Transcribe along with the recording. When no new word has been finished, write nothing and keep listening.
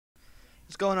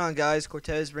What's going on, guys?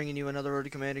 Cortez bringing you another Road to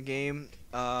Commander game.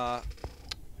 I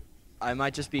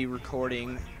might just be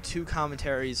recording two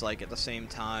commentaries like at the same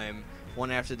time, one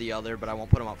after the other, but I won't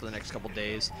put them up for the next couple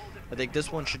days. I think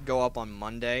this one should go up on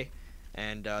Monday,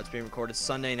 and it's being recorded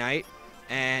Sunday night.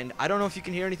 And I don't know if you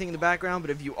can hear anything in the background,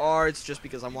 but if you are, it's just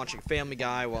because I'm watching Family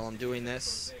Guy while I'm doing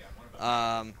this.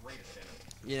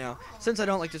 You know, since I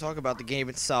don't like to talk about the game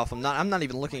itself, I'm not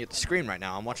even looking at the screen right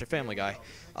now. I'm watching Family Guy.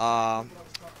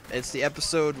 It's the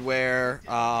episode where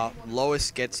Lois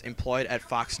gets employed at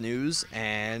Fox News,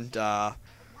 and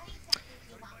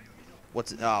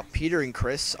Peter and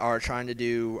Chris are trying to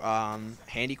do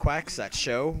Handy Quacks, that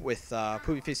show with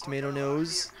Poopy Face Tomato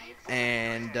Nose,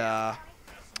 and that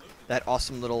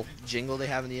awesome little jingle they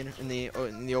have in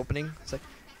the opening. It's like,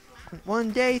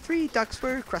 one day 3 ducks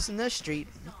were crossing the street,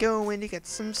 going to get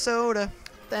some soda.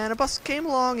 Then a bus came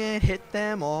along and hit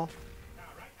them all.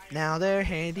 Now they're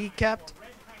handicapped,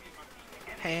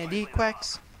 handy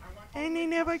quacks, and they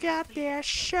never got their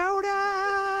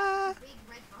soda.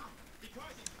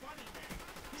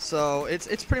 So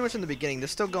it's pretty much in the beginning. They're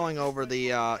still going over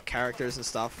the characters and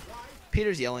stuff.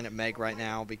 Peter's yelling at Meg right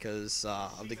now because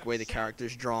of the way the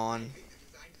character's drawn.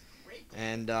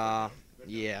 And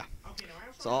yeah.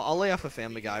 So I'll lay off a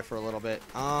Family Guy for a little bit.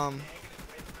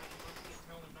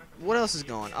 What else is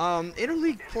going on?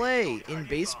 Interleague play in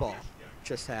baseball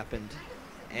just happened,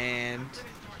 and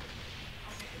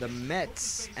the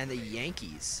Mets and the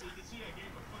Yankees.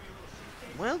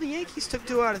 Well, the Yankees took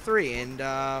 2 out of 3, and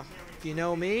if you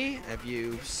know me, if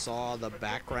you saw the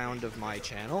background of my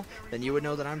channel, then you would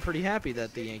know that I'm pretty happy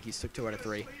that the Yankees took 2 out of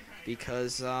 3,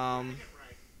 because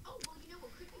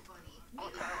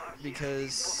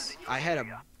I had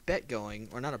a bet going,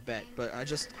 or not a bet, but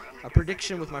a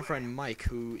prediction with my friend Mike,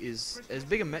 who is as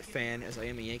big a Met fan as I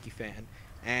am a Yankee fan,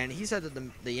 and he said that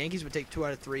the Yankees would take 2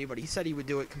 out of 3, but he said he would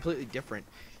do it completely different,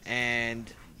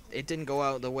 and it didn't go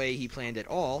out the way he planned at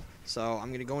all. So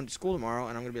I'm gonna go into school tomorrow,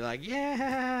 and I'm gonna be like,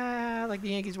 yeah, like the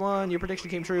Yankees won, your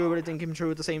prediction came true, but it didn't come true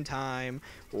at the same time.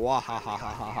 Wah ha ha ha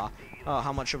ha ha. Oh,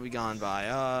 how much have we gone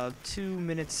by? 2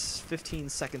 minutes 15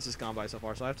 seconds has gone by so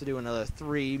far, so I have to do another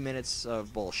 3 minutes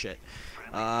of bullshit.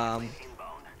 Okay,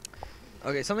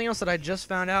 something else that I just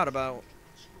found out about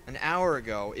an hour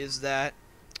ago is that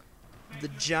the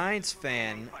Giants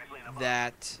fan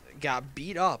that got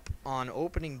beat up on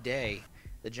opening day,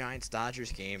 the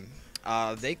Giants-Dodgers game,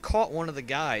 they caught one of the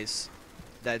guys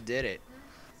that did it.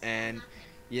 And,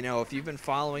 you know, if you've been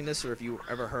following this or if you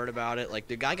ever heard about it, like,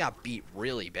 the guy got beat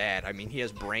really bad. I mean, he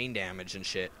has brain damage and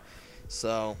shit.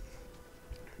 So,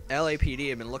 LAPD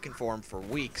have been looking for him for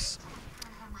weeks.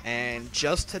 And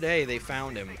just today they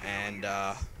found him, and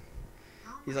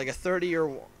he's like a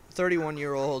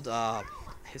 31-year-old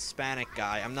Hispanic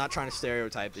guy. I'm not trying to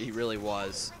stereotype that he really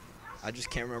was. I just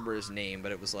can't remember his name,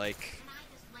 but it was like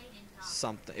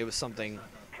something. It was something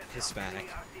Hispanic.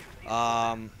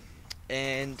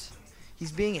 And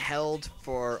he's being held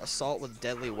for assault with a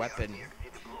deadly weapon,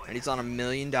 and he's on $1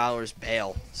 million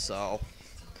bail. So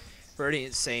pretty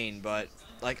insane. But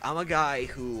like, I'm a guy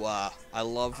who I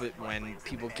love it when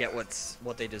people get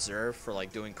what they deserve for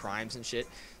like doing crimes and shit.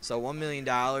 So $1 million.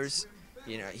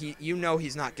 You know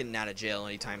he's not getting out of jail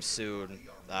anytime soon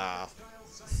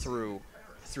through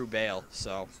bail.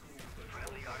 So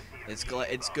it's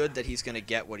good that he's gonna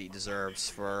get what he deserves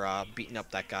for beating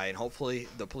up that guy, and hopefully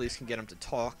the police can get him to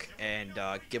talk and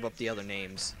give up the other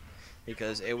names,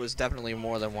 because it was definitely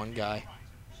more than one guy.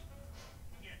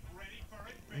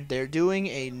 They're doing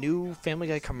a new Family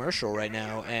Guy commercial right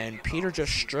now, and Peter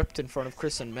just stripped in front of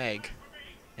Chris and Meg,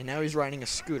 and now he's riding a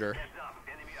scooter.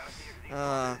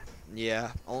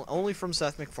 Yeah, only from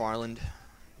Seth MacFarlane.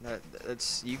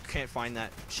 You can't find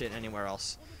that shit anywhere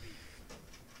else.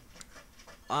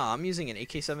 I'm using an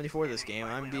AK74 this game.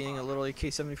 I'm being a little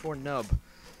AK74 nub.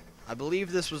 I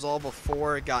believe this was all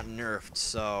before it got nerfed,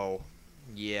 so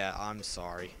yeah, I'm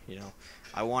sorry. You know,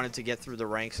 I wanted to get through the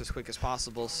ranks as quick as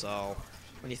possible, so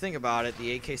when you think about it,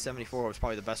 the AK74 was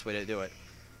probably the best way to do it.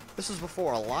 This was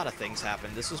before a lot of things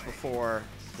happened. This was before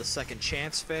the second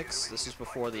chance fix. This was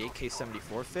before the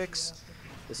AK74 fix.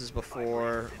 This is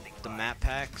before the map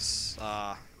packs.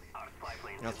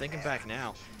 You know, thinking back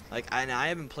now, like, I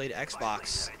haven't played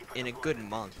Xbox in a good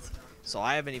month, so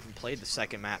I haven't even played the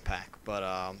second map pack.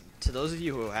 But to those of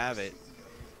you who have it,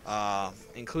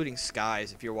 including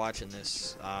Skies, if you're watching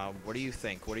this, what do you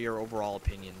think? What are your overall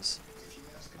opinions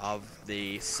of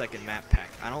the second map pack?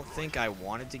 I don't think I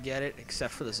wanted to get it,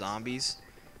 except for the zombies.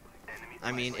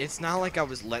 I mean, it's not like I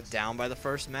was let down by the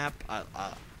first map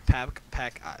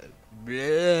pack.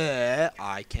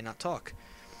 I cannot talk.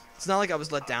 It's not like I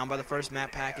was let down by the first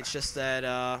map pack. It's just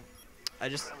that I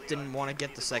just didn't want to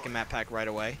get the second map pack right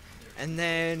away. And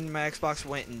then my Xbox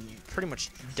went and pretty much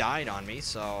died on me,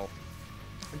 so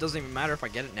it doesn't even matter if I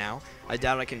get it now. I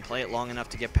doubt I can play it long enough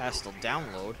to get past the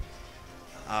download.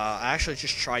 I actually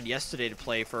just tried yesterday to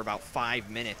play for about 5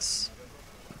 minutes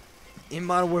in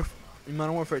Modern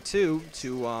Warfare 2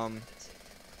 to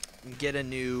get a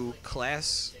new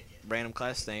class, random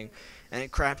class thing, and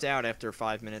it crapped out after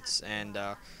 5 minutes. And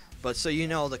but so you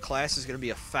know, the class is going to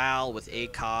be a FAL with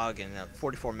ACOG and a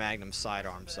 44 Magnum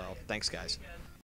sidearm. So thanks, guys.